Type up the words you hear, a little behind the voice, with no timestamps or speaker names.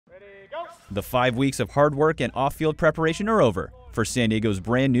The 5 weeks of hard work and off-field preparation are over for San Diego's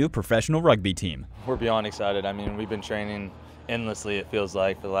brand new professional rugby team. We're beyond excited. I mean, we've been training endlessly, it feels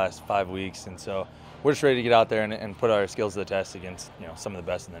like, for the last 5 weeks, and so we're just ready to get out there and put our skills to the test against some of the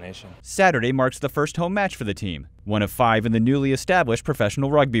best in the nation. Saturday marks the first home match for the team, one of 5 in the newly established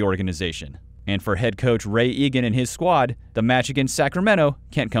professional rugby organization. And for head coach Ray Egan and his squad, the match against Sacramento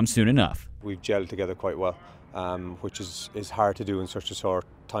can't come soon enough. We've gelled together quite well, which is hard to do in such a short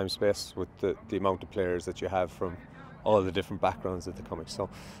time space with the amount of players that you have from all the different backgrounds that they're coming. So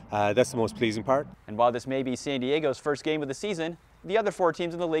that's the most pleasing part. And while this may be San Diego's first game of the season, the other 4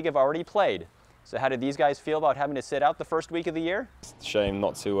 teams in the league have already played. So how did these guys feel about having to sit out the first week of the year? It's a shame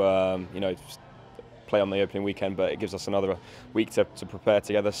not to play on the opening weekend, but it gives us another week to prepare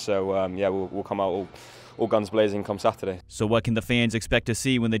together. So yeah, we'll come out all guns blazing come Saturday. So what can the fans expect to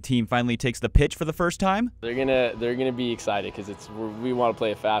see when the team finally takes the pitch for the first time? They're gonna be excited because we want to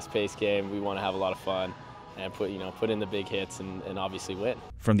play a fast-paced game. We want to have a lot of fun and put in the big hits and obviously win.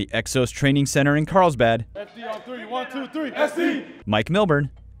 From the Exos Training Center in Carlsbad, SD on 3, 1, 2, 3, SD. Mike Milburn,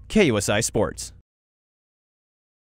 KUSI Sports.